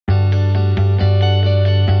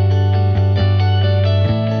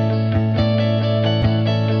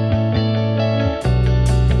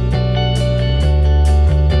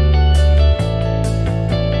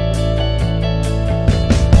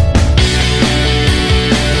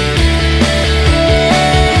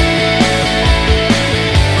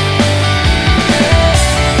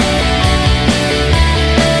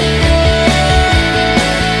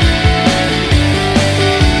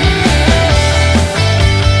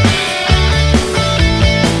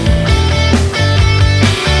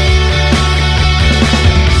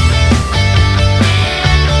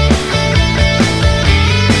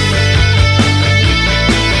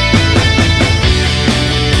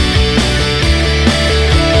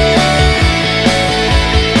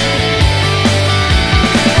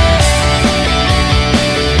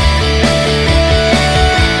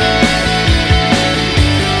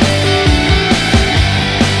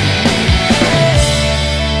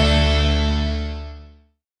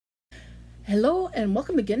Hello and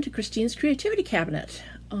welcome again to Christine's Creativity Cabinet.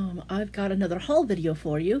 I've got another haul video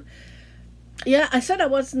for you. Yeah, I said I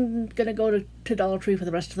wasn't going to go to Dollar Tree for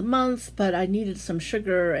the rest of the month, but I needed some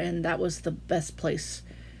sugar and that was the best place.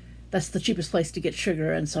 That's the cheapest place to get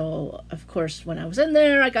sugar. And so, of course, when I was in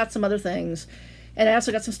there, I got some other things. And I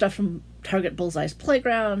also got some stuff from Target Bullseye's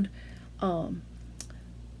Playground.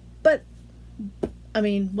 But, I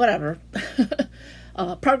mean, whatever.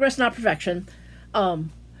 Progress, not perfection.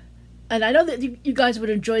 And I know that you guys would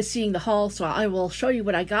enjoy seeing the haul, so I will show you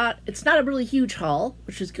what I got. It's not a really huge haul,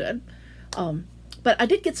 which is good. But I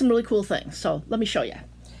did get some really cool things, so let me show you.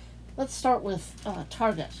 Let's start with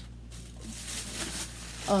Target.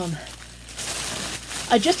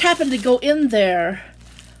 I just happened to go in there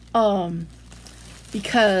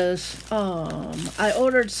because I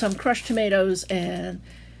ordered some crushed tomatoes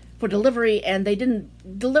for delivery, and they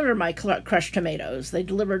didn't deliver my crushed tomatoes. They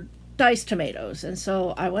delivered diced tomatoes, and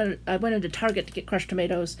so I went into Target to get crushed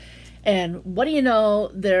tomatoes, and what do you know,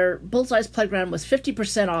 their Bullseye's Playground was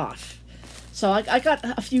 50% off. So I got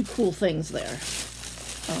a few cool things there.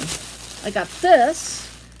 I got this,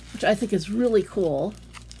 which I think is really cool.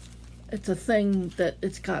 It's a thing that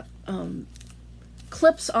it's got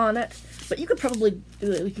clips on it, but you could probably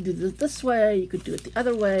do it. We could do it this way, you could do it the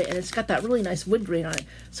other way, and it's got that really nice wood grain on it.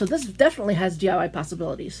 So this definitely has DIY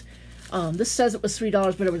possibilities. This says it was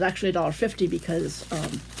 $3, but it was actually $1.50 because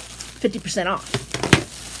 50% off.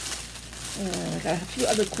 And I got a few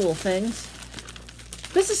other cool things.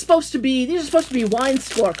 These are supposed to be wine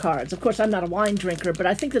scorecards. Of course, I'm not a wine drinker, but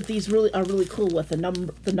I think that these really are really cool with the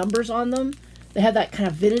numbers on them. They have that kind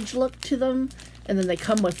of vintage look to them, and then they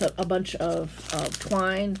come with a bunch of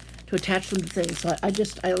twine to attach them to things. So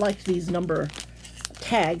I like these number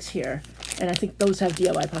tags here. And I think those have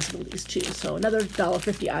DIY possibilities too. So another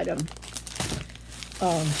 $1.50 item.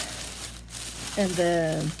 And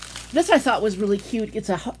then this I thought was really cute. It's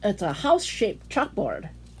a house-shaped chalkboard.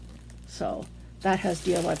 So that has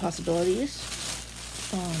DIY possibilities.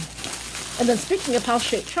 And then speaking of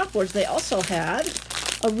house-shaped chalkboards, they also had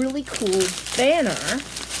a really cool banner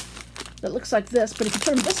that looks like this. But if you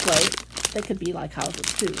turn them this way, they could be like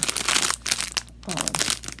houses too.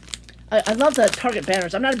 I love the Target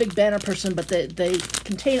banners. I'm not a big banner person, but they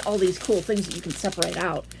contain all these cool things that you can separate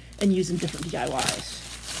out and use in different DIYs.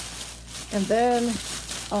 And then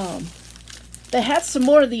they had some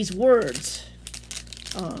more of these words.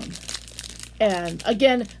 And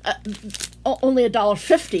again, only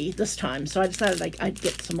 $1.50 this time, so I decided I'd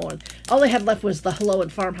get some more. All they had left was the Hello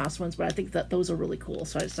and Farmhouse ones, but I think that those are really cool,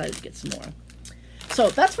 so I decided to get some more. So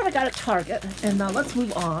that's what I got at Target, and now let's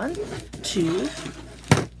move on to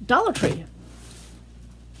Dollar Tree.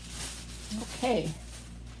 Okay.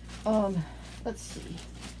 Let's see.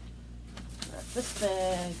 This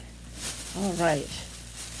bag. All right.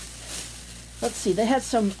 Let's see. They had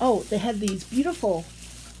some. Oh, they had these beautiful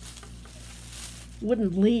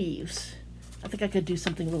wooden leaves. I think I could do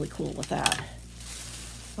something really cool with that.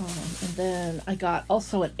 And then I got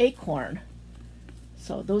also an acorn.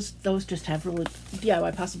 So those just have really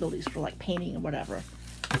DIY possibilities for like painting and whatever.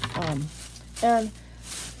 And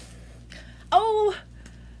oh,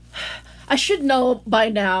 I should know by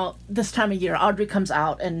now, this time of year, Audrey comes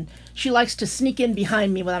out and she likes to sneak in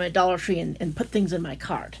behind me when I'm at Dollar Tree and put things in my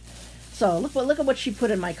cart. So look at what she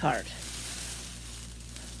put in my cart.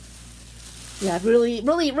 Yeah, really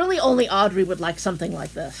only Audrey would like something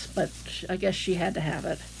like this, but I guess she had to have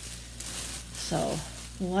it. So,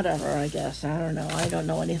 whatever, I guess. I don't know. I don't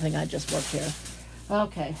know anything. I just work here.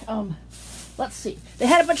 Okay, let's see. They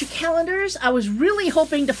had a bunch of calendars. I was really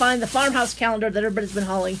hoping to find the farmhouse calendar that everybody's been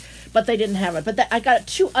hauling, but they didn't have it. But I got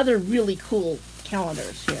two other really cool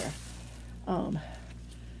calendars here.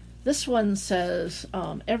 This one says,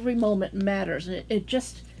 every moment matters. And it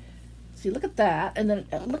just, see, look at that. And then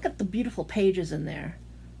look at the beautiful pages in there.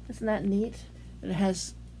 Isn't that neat? And it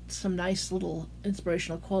has some nice little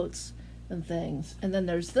inspirational quotes and things. And then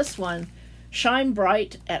there's this one, shine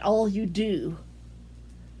bright at all you do.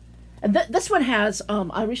 And this one has,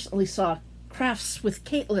 I recently saw Crafts with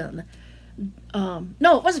Caitlin.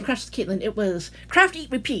 No, it wasn't Crafts with Caitlin. It was Craft,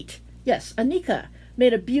 Eat, Repeat. Yes, Anika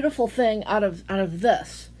made a beautiful thing out of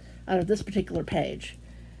this particular page.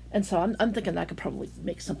 And so I'm thinking I could probably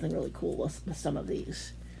make something really cool with some of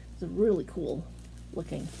these. It's really cool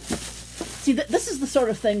looking. See, this is the sort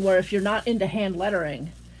of thing where if you're not into hand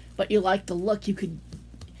lettering, but you like the look, you could,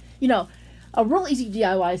 a real easy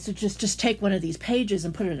DIY is to just take one of these pages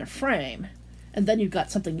and put it in a frame, and then you've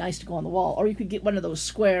got something nice to go on the wall. Or you could get one of those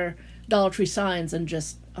square Dollar Tree signs and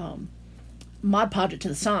just Mod Podge it to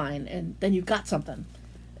the sign, and then you've got something.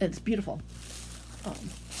 And it's beautiful.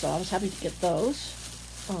 So I was happy to get those.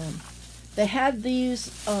 They had these,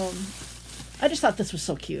 I just thought this was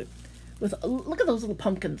so cute. With, look at those little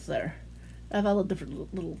pumpkins there. I have all the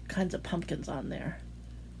different little kinds of pumpkins on there.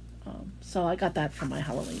 So I got that for my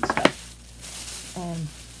Halloween stuff.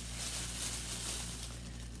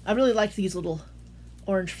 I really like these little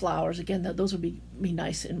orange flowers. Again, those would be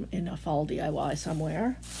nice in a fall DIY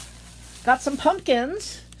somewhere. Got some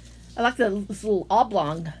pumpkins. I like this little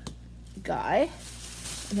oblong guy.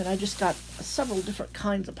 And then I just got several different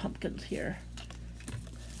kinds of pumpkins here.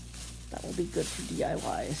 That will be good for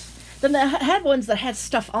DIYs. Then they had ones that had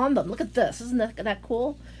stuff on them. Look at this. Isn't that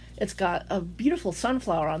cool? It's got a beautiful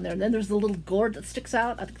sunflower on there. And then there's the little gourd that sticks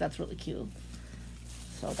out. I think that's really cute.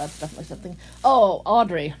 So that's definitely something. Oh,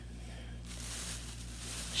 Audrey.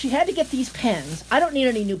 She had to get these pens. I don't need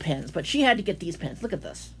any new pens, but she had to get these pens. Look at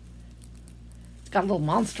this. It's got a little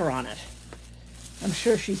monster on it. I'm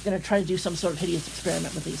sure she's going to try to do some sort of hideous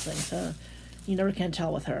experiment with these things. You never can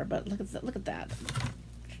tell with her, but look at that.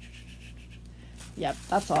 Yep,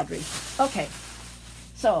 that's Audrey. Okay,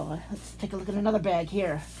 so let's take a look at another bag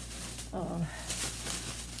here.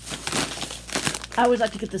 I always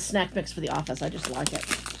like to get this snack mix for the office. I just like it.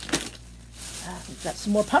 We've got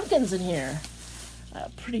some more pumpkins in here. A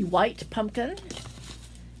pretty white pumpkin.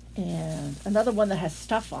 And another one that has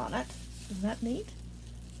stuff on it. Isn't that neat?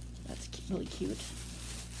 That's really cute.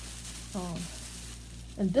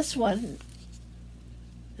 And this one,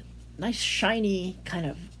 nice shiny kind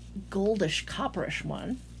of goldish copperish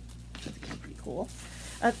one. I think it's pretty cool.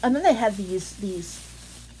 And then they had these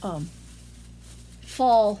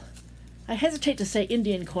fall. I hesitate to say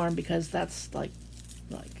Indian corn because that's like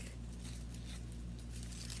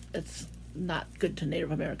it's not good to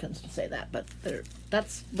Native Americans to say that, but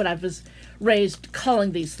that's what I was raised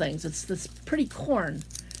calling these things. It's this pretty corn.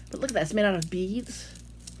 But look at that, it's made out of beads.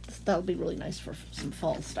 That'll be really nice for some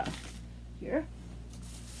fall stuff here.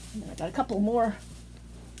 And then I got a couple more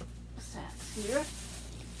sacks here.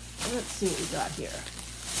 Let's see what we got here.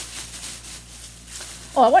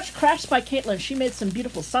 Oh, I watched Crafts by Caitlin. She made some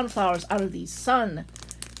beautiful sunflowers out of these sun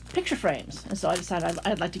picture frames. And so I decided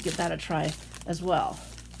I'd like to give that a try as well.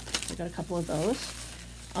 I got a couple of those.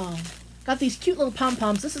 Got these cute little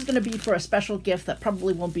pom-poms. This is going to be for a special gift that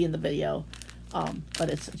probably won't be in the video. But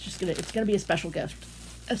it's gonna be a special gift.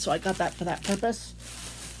 And so I got that for that purpose.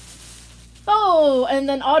 Oh, and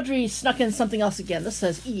then Audrey snuck in something else again. This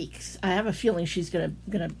says eeks. I have a feeling she's gonna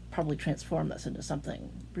probably transform this into something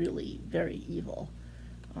really very evil.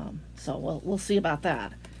 So we'll see about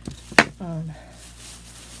that. And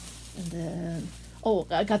then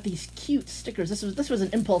I got these cute stickers. This was an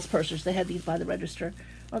impulse purchase. They had these by the register.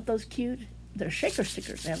 Aren't those cute? They're shaker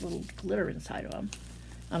stickers. They have a little glitter inside of them.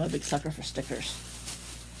 I'm a big sucker for stickers.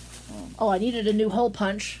 I needed a new hole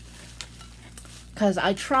punch because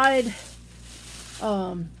I tried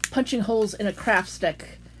punching holes in a craft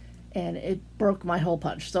stick and it broke my hole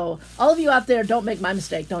punch. So all of you out there, don't make my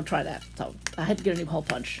mistake. Don't try that. So I had to get a new hole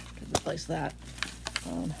punch to replace that.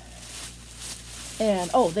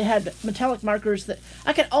 They had metallic markers that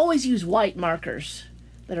I can always use white markers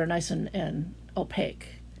that are nice and opaque.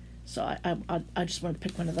 So I just wanted to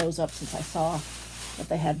pick one of those up since I saw that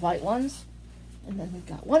they had white ones. And then we've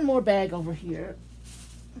got one more bag over here.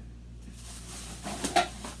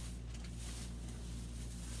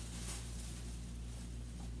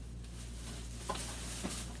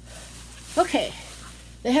 Okay,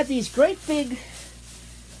 they had these great big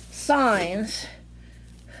signs.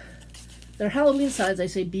 They're Halloween signs. They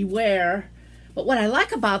say beware. But what I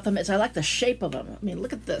like about them is I like the shape of them. I mean,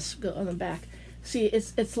 look at this. Go on the back. See,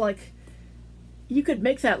 it's like you could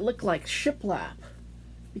make that look like shiplap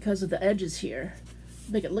because of the edges here.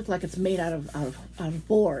 Make it look like it's made out of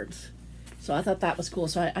boards. So I thought that was cool.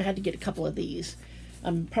 So I had to get a couple of these.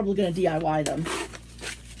 I'm probably going to DIY them.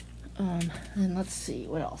 And let's see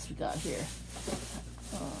what else we got here.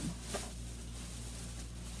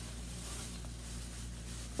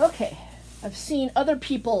 Okay, I've seen other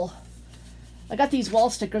people. I got these wall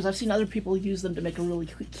stickers. I've seen other people use them to make a really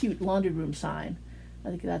cute laundry room sign. I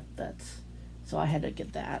think that's so I had to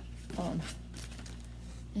get that.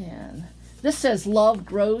 And this says "Love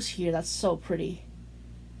Grows Here." That's so pretty.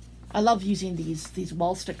 I love using these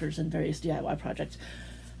wall stickers in various DIY projects.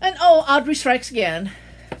 And Audrey strikes again.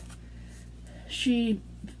 She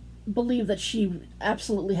believed that she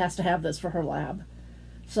absolutely has to have this for her lab.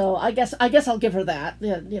 So I guess I'll give her that.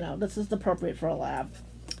 Yeah, this is appropriate for a lab.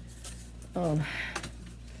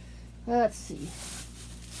 Let's see.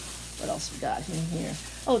 What else we got in here?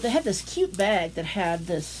 Oh, they had this cute bag that had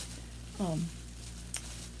this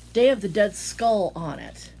Day of the Dead skull on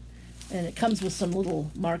it. And it comes with some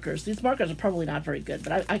little markers. These markers are probably not very good,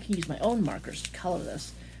 but I can use my own markers to color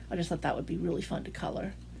this. I just thought that would be really fun to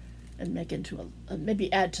color and make into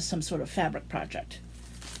maybe add to some sort of fabric project.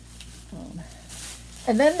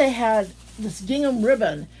 And then they had this gingham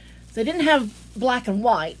ribbon. They didn't have black and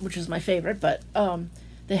white, which is my favorite, but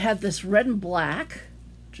they had this red and black,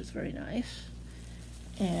 which is very nice.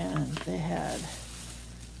 And they had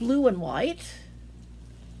blue and white,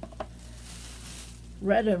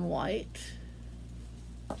 red and white,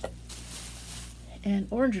 and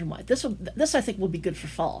orange and white. This I think will be good for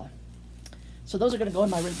fall. So those are going to go in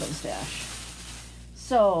my ribbon stash.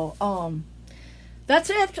 So that's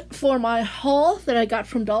it for my haul that I got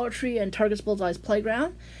from Dollar Tree and Target's Bullseye's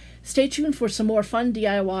Playground. Stay tuned for some more fun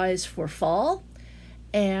DIYs for fall,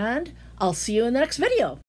 and I'll see you in the next video.